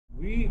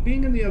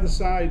being in the other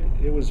side,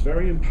 it was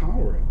very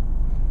empowering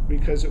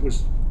because it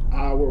was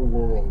our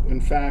world.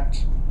 In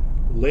fact,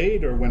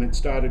 later when it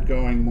started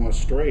going more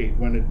straight,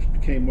 when it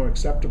became more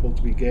acceptable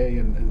to be gay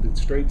and the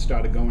straight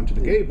started going to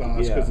the gay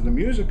bars because of the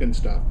music and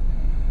stuff,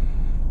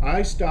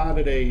 I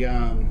started a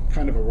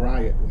kind of a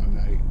riot one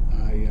night.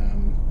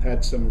 I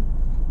had some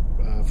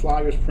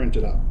flyers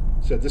printed up,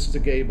 said this is a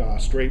gay bar,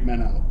 straight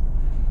men out.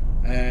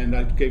 And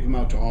I gave them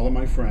out to all of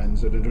my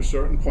friends. And at a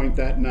certain point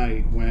that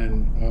night,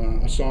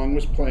 when a song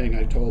was playing,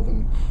 I told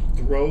them,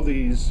 throw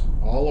these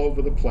all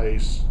over the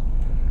place.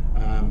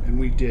 And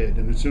we did.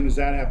 And as soon as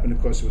that happened,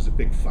 of course, it was a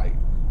big fight.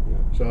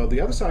 Yeah. So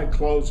the other side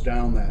closed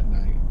down that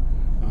night.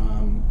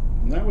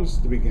 And that was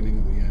the beginning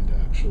of the end,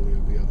 actually,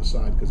 of the other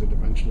side, because it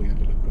eventually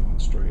ended up going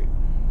straight.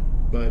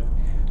 But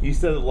you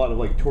said a lot of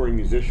like touring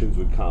musicians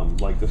would come,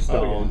 like the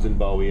Stones and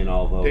Bowie and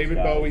all those David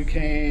guys. Bowie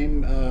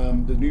came.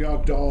 The New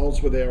York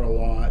Dolls were there a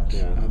lot.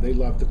 Yeah. They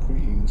loved the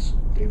Queens.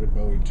 David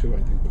Bowie too,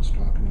 I think, was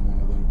talking to one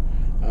of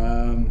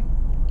them.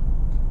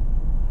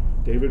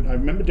 I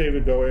remember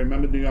David Bowie. I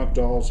remember New York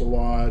Dolls a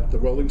lot. The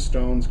Rolling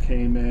Stones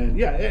came in.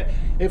 Yeah,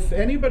 if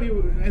anybody,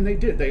 and they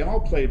did. They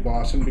all played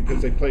Boston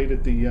because they played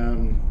at the.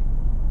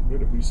 Where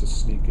did we used to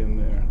sneak in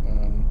there?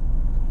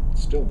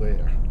 It's still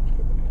there.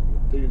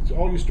 They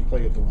all used to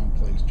play at the one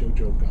place,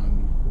 JoJo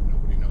Gunn, who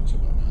nobody knows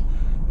about now.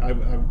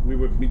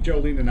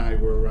 Jolene and I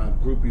were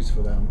groupies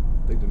for them.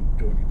 They didn't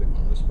do anything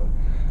with us, but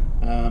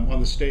on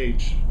the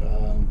stage,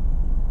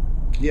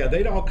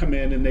 they'd all come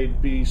in and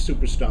they'd be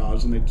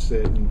superstars and they'd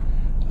sit.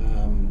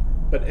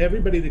 But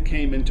everybody that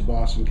came into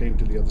Boston came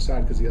to the other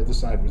side because the other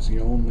side was the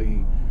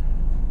only.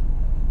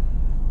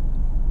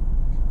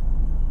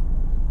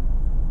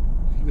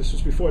 This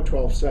was before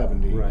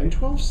 1270, right. And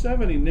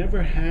 1270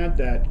 never had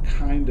that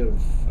kind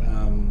of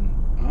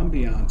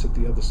ambiance that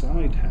the other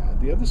side had.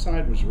 The other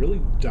side was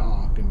really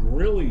dark and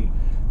really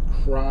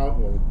crowded.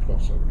 Well,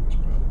 1270 was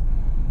crowded,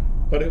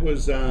 but it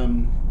was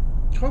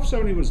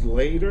 1270 was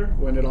later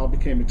when it all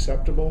became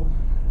acceptable.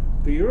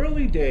 The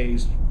early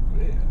days,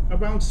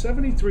 around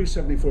 73,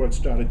 74, it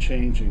started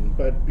changing,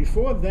 but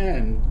before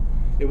then,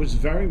 it was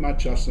very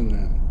much us and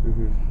them.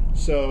 Mm-hmm.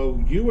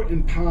 So you were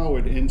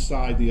empowered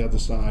inside the other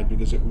side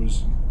because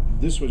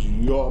this was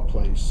your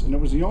place, and it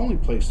was the only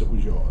place that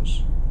was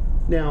yours.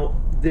 Now,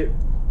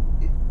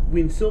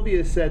 when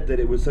Sylvia said that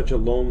it was such a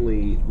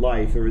lonely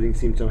life, everything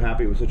seemed so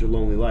happy, it was such a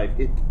lonely life,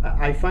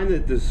 I find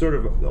that this sort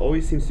of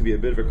always seems to be a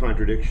bit of a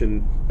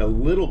contradiction a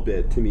little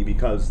bit to me,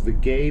 because the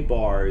gay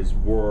bars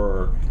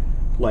were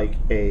like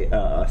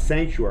a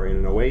sanctuary and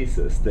an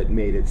oasis that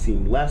made it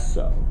seem less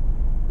so.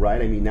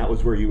 Right? I mean, that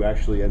was where you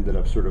actually ended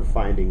up sort of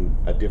finding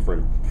a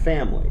different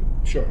family.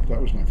 Sure,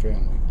 that was my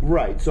family.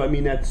 Right. So, I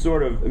mean, that's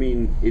sort of,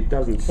 it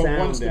doesn't sound as... But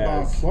once the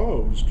bar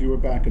closed, you were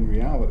back in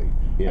reality.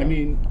 Yeah. I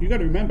mean, you got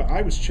to remember,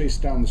 I was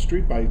chased down the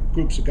street by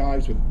groups of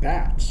guys with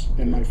bats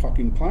in my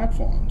fucking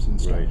platforms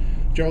and stuff. Right.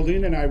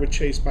 Jolene and I were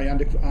chased by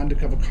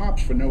undercover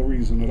cops for no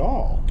reason at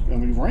all.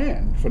 And we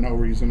ran for no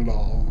reason at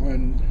all.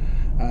 And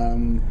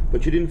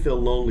but you didn't feel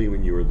lonely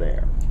when you were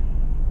there.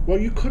 Well,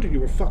 you couldn't. You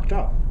were fucked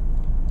up.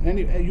 And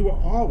you were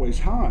always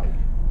high,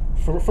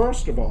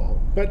 first of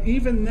all. But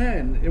even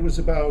then, it was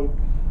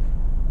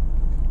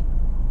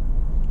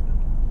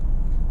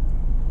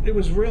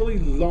really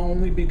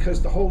lonely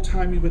because the whole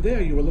time you were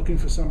there, you were looking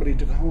for somebody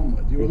to go home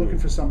with. You were looking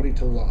for somebody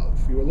to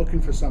love. You were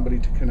looking for somebody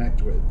to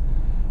connect with.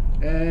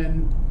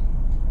 And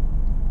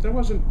that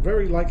wasn't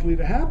very likely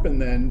to happen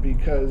then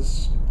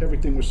because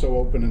everything was so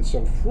open and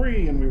so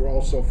free and we were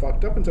all so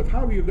fucked up and stuff.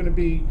 How are you going to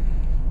be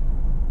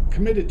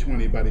committed to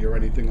anybody or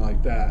anything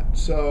like that?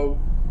 So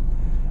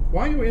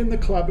while you were in the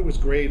club, it was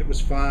great, it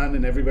was fun,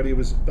 and everybody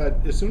was,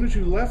 but as soon as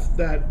you left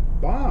that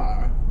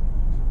bar,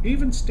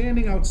 even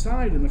standing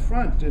outside in the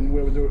front and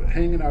where they were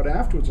hanging out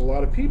afterwards, a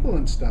lot of people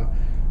and stuff,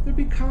 there'd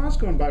be cars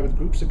going by with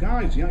groups of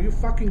guys, you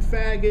fucking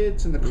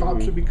faggots, and the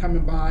cops would be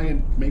coming by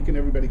and making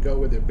everybody go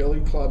with their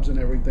billy clubs and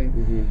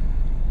everything.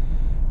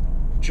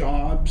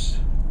 Jobs,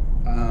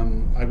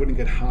 I wouldn't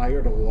get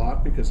hired a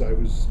lot because I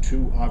was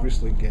too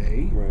obviously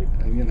gay, right.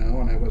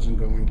 And I wasn't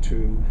going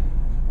to,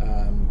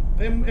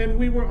 and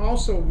we were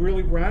also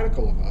really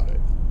radical about it.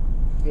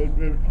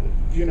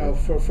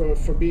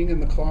 For being in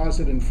the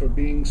closet and for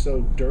being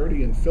so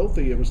dirty and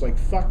filthy, it was like,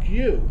 fuck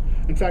you.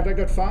 In fact, I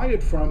got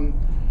fired from,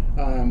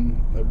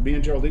 me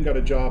and Geraldine got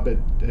a job at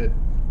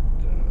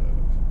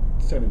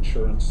said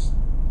insurance,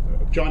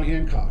 John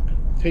Hancock,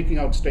 taking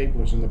out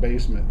staplers in the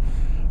basement.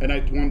 And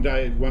one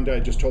day I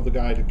just told the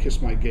guy to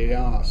kiss my gay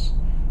ass,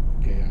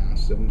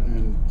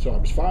 and so I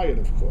was fired,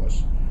 of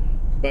course.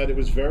 But it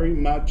was very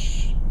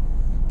much,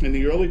 in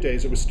the early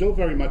days, it was still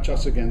very much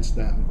us against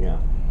them. Yeah.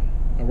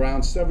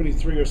 Around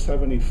 73 or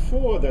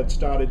 74, that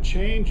started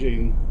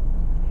changing,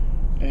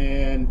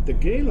 and the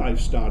gay life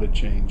started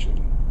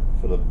changing.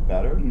 For the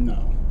better?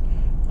 No.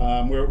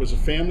 Where it was a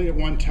family at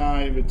one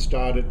time, it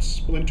started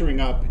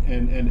splintering up,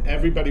 and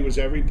everybody was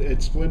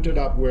it splintered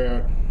up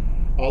where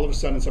all of a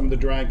sudden some of the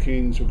drag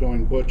kings were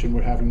going butch and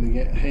were having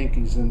the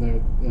hankies in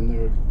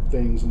their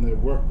things and their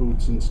work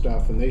boots and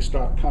stuff, and they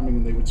stopped coming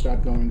and they would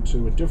start going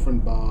to a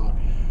different bar.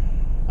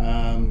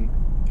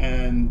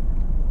 And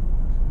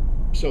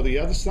so the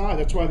other side,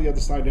 that's why the other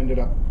side ended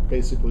up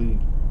basically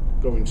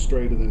going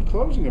straight and then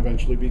closing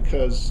eventually,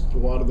 because a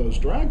lot of those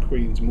drag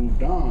queens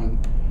moved on.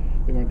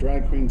 They weren't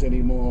drag queens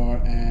anymore,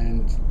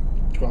 and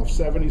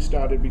 1270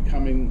 started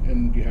becoming,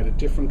 and you had a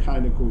different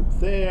kind of group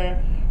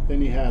there.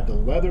 Then you had the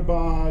leather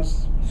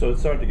bars. So it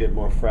started to get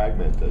more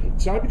fragmented.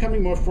 It started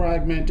becoming more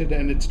fragmented,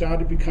 and it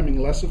started becoming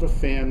less of a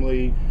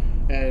family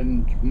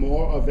and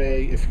more of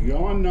a, if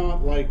you're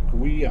not like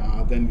we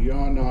are, then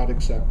you're not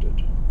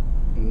accepted.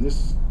 And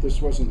this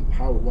wasn't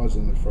how it was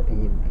in the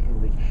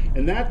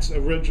and that's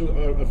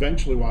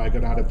eventually why I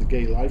got out of the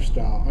gay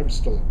lifestyle. I was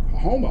still a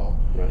homo,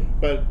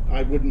 right, but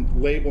I wouldn't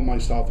label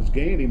myself as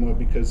gay anymore,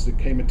 because there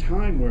came a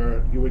time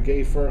where you were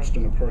gay first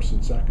and a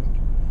person second,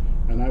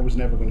 and I was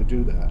never going to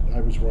do that.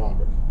 I was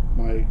Robert.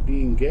 My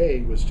being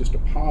gay was just a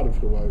part of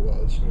who I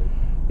was, right,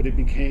 but it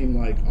became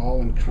like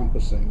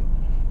all-encompassing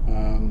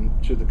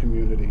to the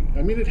community.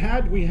 I mean,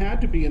 we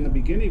had to be in the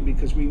beginning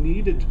because we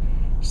needed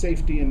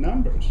safety in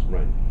numbers.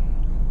 right.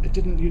 You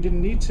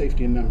didn't need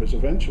safety in numbers.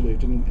 Eventually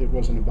it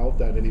wasn't about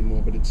that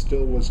anymore, but it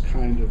still was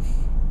kind of,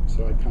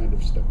 so I kind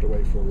of stepped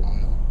away for a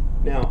while.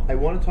 Now, I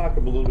want to talk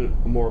a little bit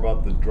more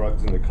about the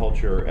drugs and the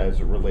culture as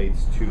it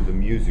relates to the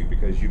music,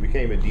 because you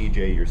became a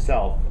DJ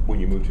yourself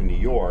when you moved to New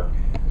York.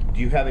 Do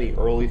you have any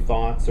early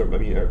thoughts, or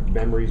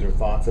memories or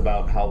thoughts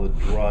about how the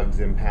drugs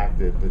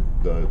impacted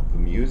the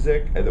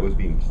music that was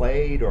being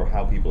played, or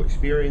how people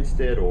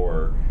experienced it,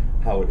 or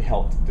how it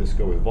helped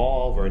disco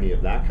evolve, or any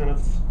of that kind of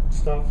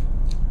stuff?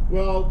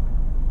 Well,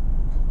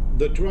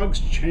 the drugs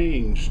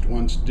changed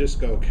once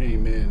disco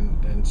came in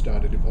and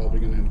started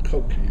evolving, and then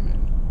coke came in.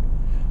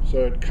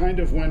 So it kind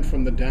of went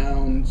from the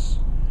downs.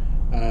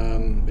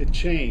 It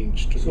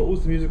changed. So what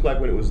was the music like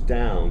when it was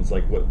downs?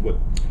 Like what?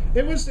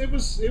 It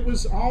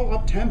was all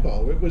up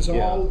tempo. It was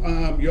all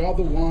You're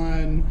the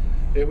One.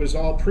 It was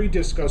all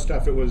pre-disco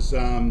stuff. It was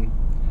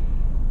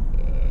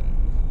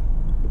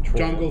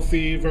Jungle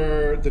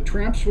Fever. The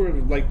Tramps were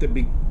like the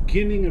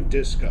beginning of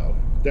disco.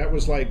 That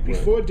was like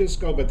before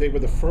disco, but they were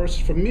the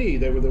first, for me,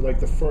 they were like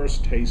the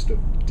first taste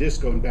of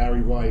disco, and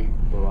Barry White,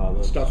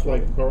 Barabbas, stuff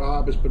like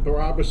Barabbas, but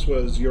Barabbas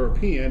was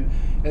European,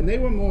 and they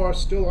were more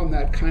still on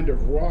that kind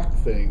of rock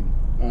thing.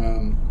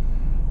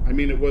 I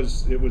mean,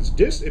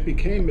 it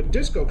became a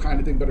disco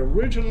kind of thing, but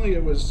originally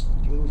it was,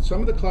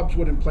 some of the clubs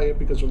wouldn't play it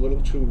because it was a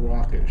little too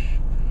rockish.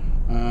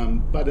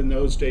 But in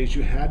those days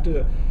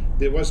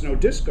there was no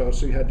disco,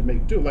 so you had to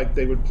make do. Like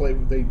they would play,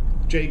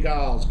 Jay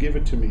Gall's Give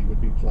It To Me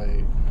would be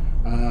played.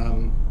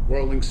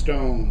 Rolling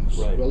Stones,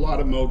 right, a lot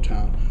of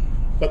Motown.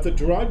 But the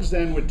drugs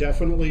then were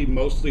definitely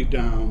mostly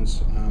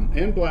downs,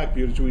 and Black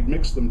Beauties. We'd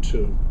mix them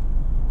too.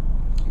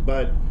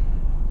 But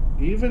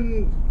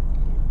even,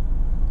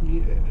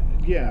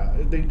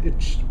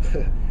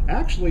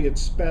 actually it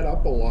sped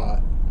up a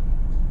lot.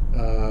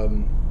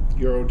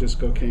 Euro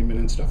disco came in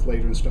and stuff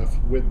later and stuff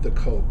with the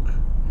coke.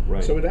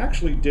 Right. So it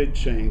actually did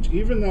change,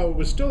 even though it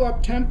was still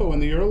up tempo in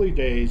the early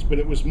days, but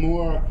it was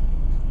more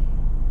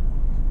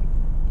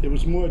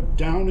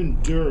down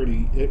and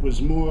dirty. It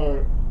was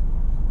more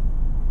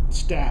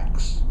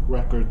Stax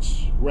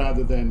records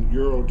rather than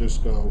Euro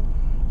disco.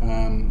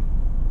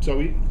 So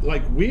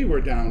we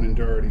were down and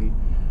dirty,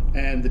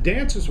 and the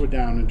dances were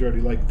down and dirty,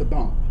 like the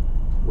bump.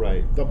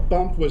 Right. The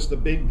bump was the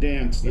big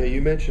dance thing. Yeah,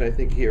 you mentioned, I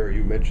think here,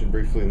 you mentioned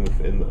briefly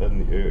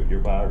in your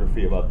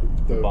biography about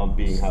the bump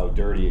being how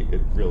dirty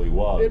it really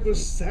was. It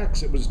was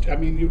sex. It was, I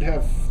mean, you'd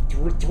have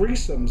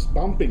threesomes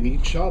bumping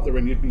each other,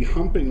 and you'd be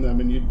humping them,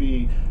 and you'd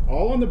be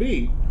all on the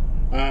beat,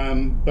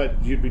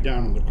 but you'd be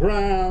down on the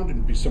ground,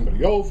 and be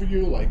somebody over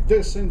you like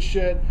this and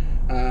shit.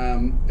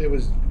 And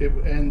this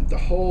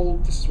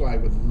is why I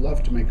would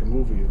love to make a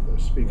movie of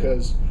this,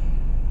 because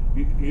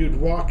you'd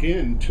walk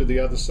into the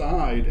other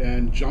side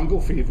and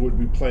Jungle Fever would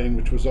be playing,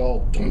 which was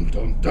all dum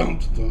dum dum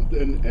dum,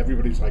 and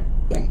everybody's like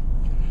boom,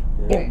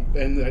 boom,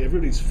 and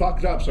everybody's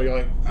fucked up. So you're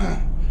like,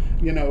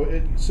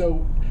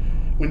 so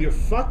when you're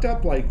fucked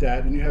up like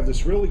that, and you have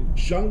this really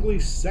jungly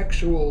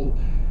sexual,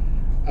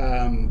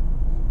 and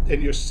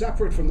you're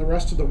separate from the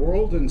rest of the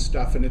world and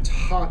stuff, and it's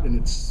hot and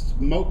it's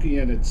smoky,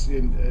 and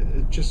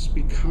it just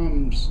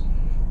becomes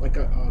like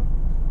a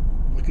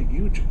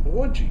huge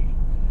orgy.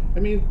 I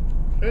mean,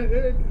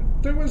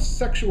 there was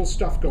sexual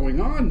stuff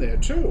going on there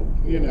too,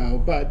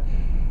 but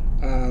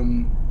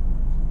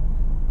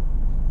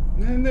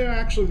and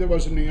there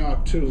was in New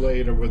York too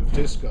later with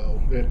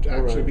disco. It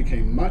actually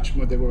became much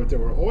more. There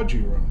were orgy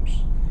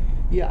rooms.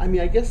 Yeah, I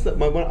mean, I guess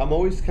that I'm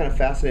always kind of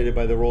fascinated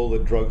by the role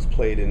that drugs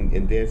played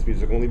in dance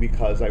music, only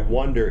because I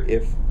wonder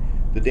if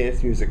the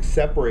dance music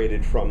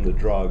separated from the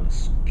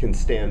drugs can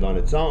stand on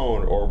its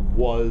own, or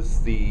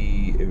was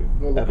the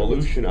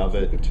evolution of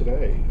it. Look at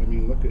today. I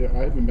mean, I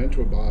haven't been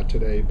to a bar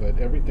today, but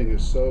everything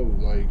is so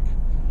like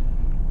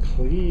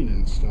clean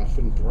and stuff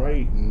and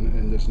bright,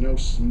 and there's no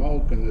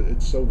smoke, and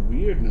it's so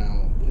weird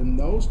now. In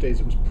those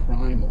days, it was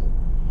primal.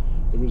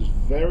 It was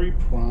very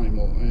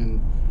primal, and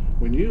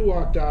when you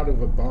walked out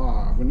of a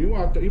bar,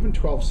 even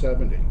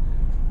 1270,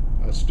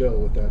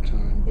 still at that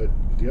time, but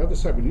the other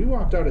side, when you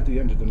walked out at the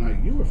end of the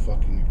night, you were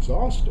fucking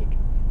exhausted.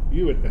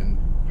 You had been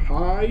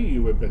high,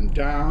 you had been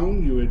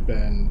down, you had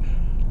been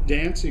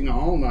dancing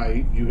all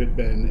night, you had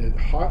been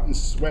hot and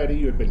sweaty,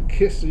 you had been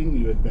kissing,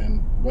 you had been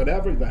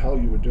whatever the hell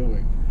you were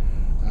doing.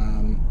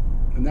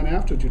 And then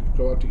after, you'd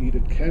go out to eat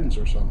at Ken's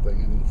or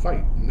something and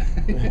fight.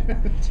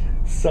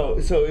 So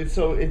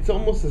it's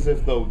almost as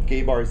if though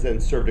gay bars then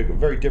served a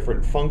very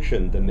different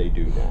function than they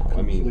do now.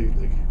 Completely. I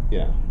mean,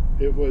 yeah.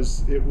 It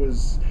was,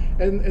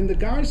 and the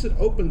guys that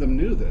opened them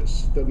knew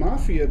this. The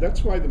mafia.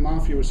 That's why the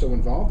mafia was so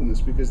involved in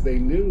this, because they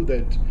knew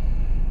that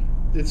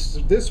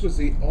this was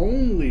the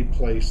only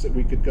place that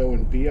we could go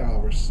and be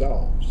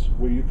ourselves,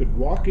 where you could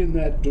walk in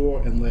that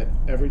door and let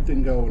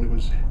everything go, and it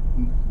was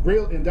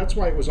real. And that's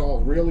why it was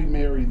all really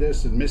Mary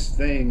this and Miss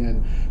Thing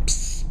and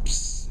psst,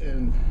 psst,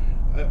 and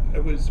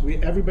it was we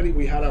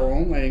had our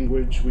own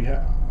language.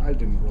 I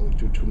didn't really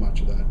do too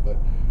much of that, but.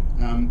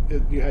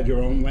 You had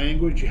your own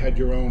language, you had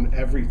your own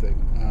everything.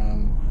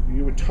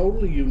 You were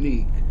totally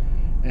unique,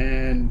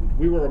 and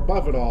we were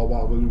above it all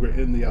while we were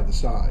in the other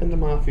side. And the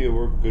mafia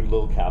were good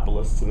little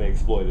capitalists, and they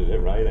exploited it,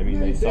 right? I mean,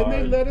 they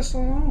let us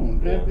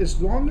alone. Yeah.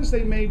 As long as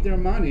they made their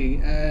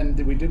money and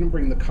we didn't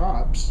bring the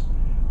cops,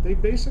 they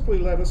basically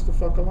let us the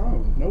fuck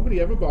alone. Nobody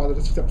ever bothered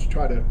us except to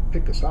try to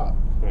pick us up.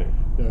 Right.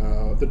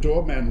 The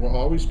doormen were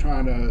always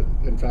trying to.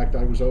 In fact,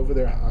 I was over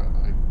there.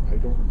 I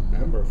don't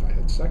remember if I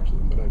had sex with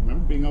them, but I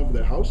remember being over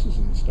their houses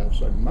and stuff,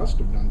 so I must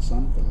have done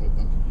something with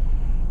them.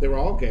 They were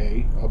all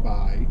gay or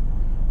bi.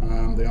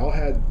 They all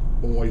had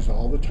boys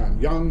all the time.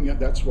 Young,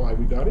 that's why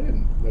we got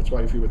in. That's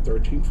why if you were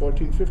 13,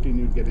 14, 15,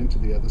 you'd get into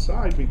the other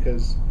side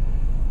because...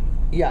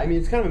 Yeah, I mean,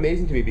 it's kind of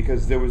amazing to me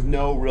because there was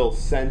no real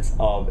sense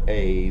of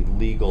a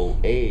legal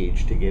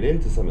age to get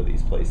into some of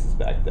these places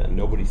back then.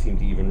 Nobody seemed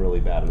to even really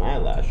bat an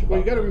eyelash about Well,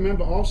 you got to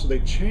remember also, they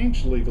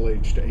changed legal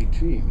age to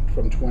 18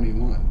 from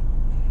 21.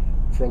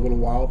 For a little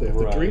while there,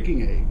 the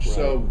drinking age. Right.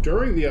 So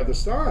during the other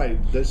side,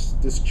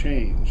 this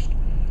changed.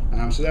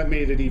 So that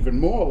made it even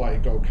more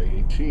like, okay,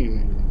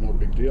 18, no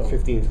big deal.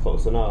 15's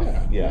close enough.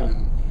 Yeah. You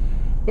know.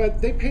 But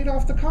they paid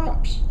off the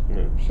cops.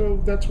 Yeah.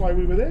 So that's why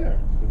we were there.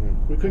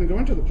 Mm-hmm. We couldn't go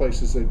into the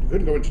places we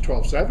couldn't go into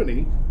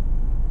 1270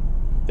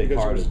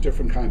 because it was a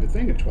different kind of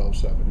thing at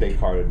 1270. They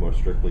carded more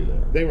strictly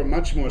there. They were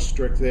much more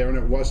strict there, and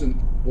it wasn't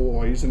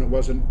boys, and it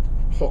wasn't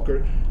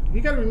hooker. You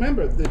got to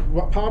remember that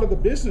what part of the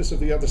business of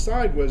the other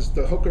side was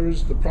the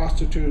hookers, the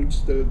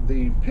prostitutes,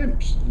 the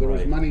pimps. There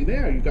was money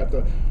there. You got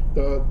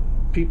the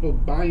people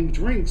buying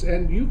drinks,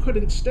 and you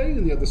couldn't stay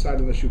in the other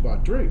side unless you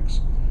bought drinks.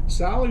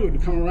 Sally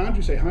would come around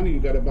you, say, "Honey, you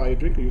got to buy a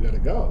drink or you got to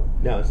go."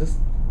 Now, is this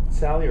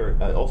Sally or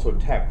also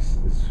Tex?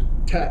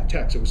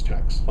 Tex. It was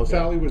Tex. Okay.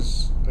 Sally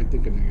was, I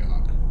think, in New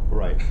York.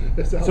 Right.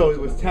 So it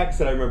was Tex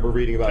that I remember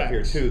reading about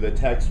here too. That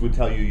Tex would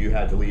tell you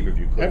had to leave if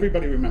you could.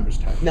 Everybody remembers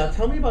Tex. Now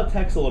tell me about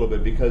Tex a little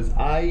bit, because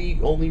I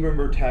only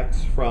remember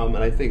Tex from,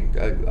 and I think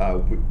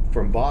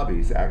from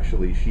Bobby's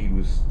actually. She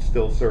was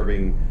still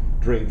serving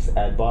drinks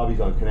at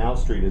Bobby's on Canal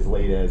Street as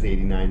late as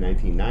 89,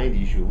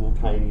 1990. She was a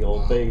little tiny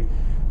old thing,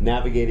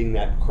 navigating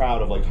that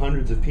crowd of like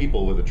hundreds of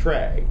people with a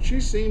tray. She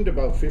seemed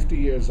about 50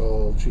 years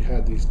old. She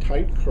had these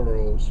tight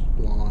curls,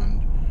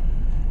 blonde.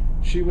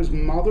 She was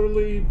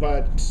motherly,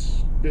 but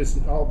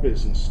all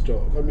business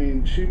still. I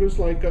mean, she was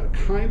like a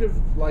kind of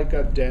like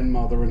a den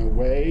mother in a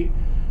way,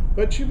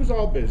 but she was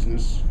all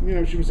business. You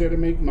know, she was there to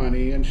make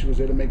money, and she was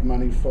there to make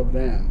money for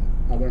them.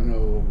 I don't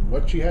know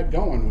what she had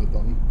going with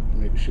them.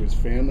 Maybe she was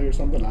family or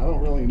something. I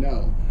don't really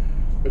know.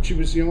 But she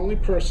was the only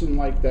person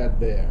like that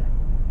there.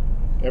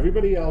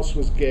 Everybody else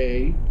was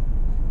gay,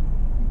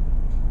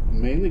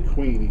 mainly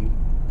Queenie,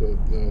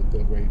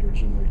 the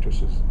waiters and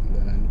waitresses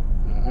then.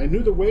 I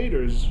knew the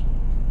waiters,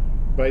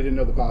 but I didn't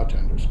know the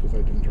bartenders because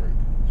I didn't drink.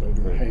 So I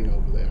didn't hang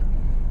over there.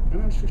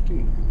 And I was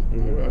 15.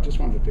 Mm-hmm. I just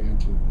wanted to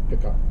dance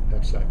and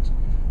have sex.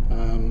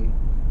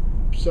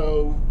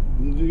 So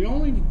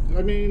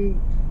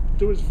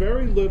there was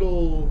very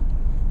little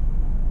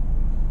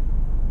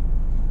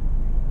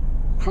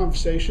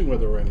conversation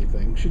with her or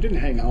anything. She didn't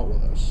hang out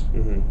with us.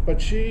 Mm-hmm. But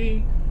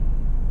she...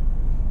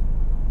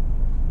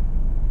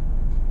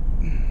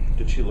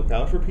 Did she look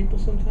out for people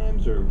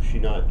sometimes, or was she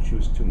not? She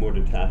was more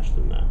detached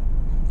than that?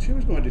 She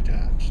was more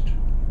detached.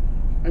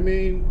 I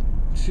mean,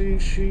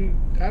 she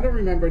I don't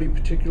remember any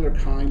particular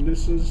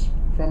kindnesses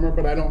from her,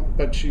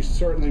 but she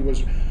certainly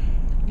was.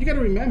 You got to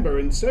remember,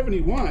 in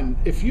 71,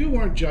 if you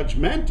weren't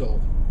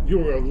judgmental,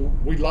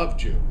 we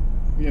loved you.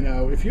 You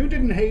know, if you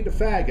didn't hate a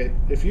faggot,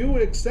 if you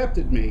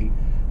accepted me,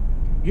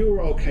 you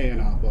were okay in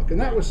our book. And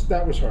that was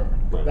her.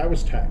 Right. That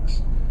was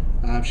Tex.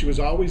 She was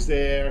always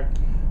there,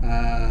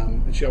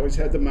 and she always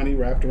had the money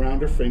wrapped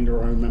around her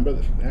finger. I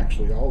remember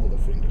actually all of the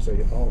fingers,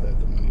 they all had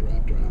the money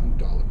wrapped around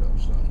dollar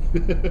bills.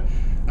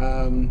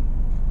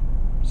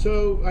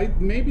 So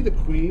maybe the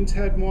queens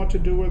had more to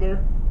do with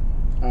her,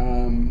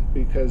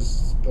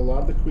 because a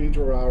lot of the queens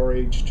were our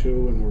age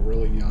too and were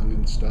really young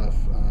and stuff.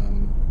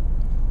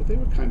 But they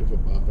were kind of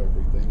above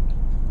everything.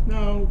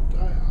 No,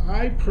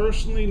 I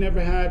personally never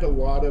had a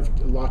lot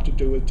to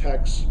do with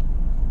Tex,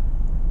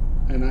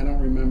 and I don't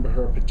remember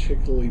her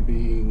particularly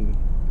being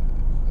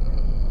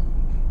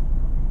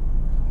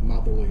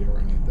motherly or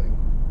anything.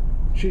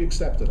 She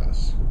accepted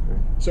us. Okay.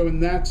 So in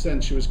that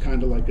sense, she was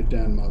kind of like a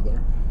den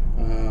mother.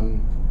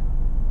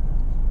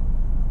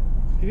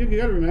 You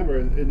got to remember,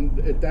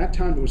 at that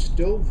time, it was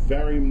still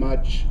very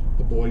much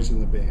the boys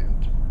in the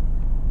band.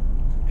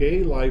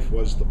 Gay life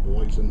was the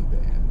boys in the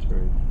band.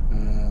 Right.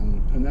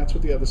 And that's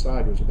what the other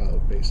side was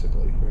about,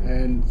 basically. Right.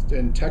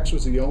 And Tex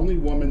was the only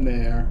woman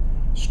there,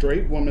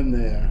 straight woman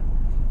there,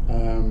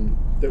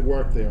 that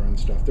worked there and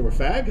stuff. There were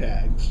fag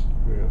hags.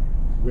 Yeah.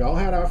 We all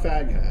had our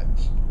fag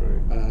hags.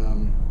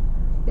 Right.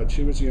 But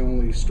she was the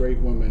only straight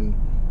woman.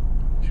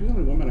 She was the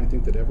only woman, I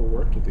think, that ever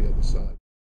worked at the other side.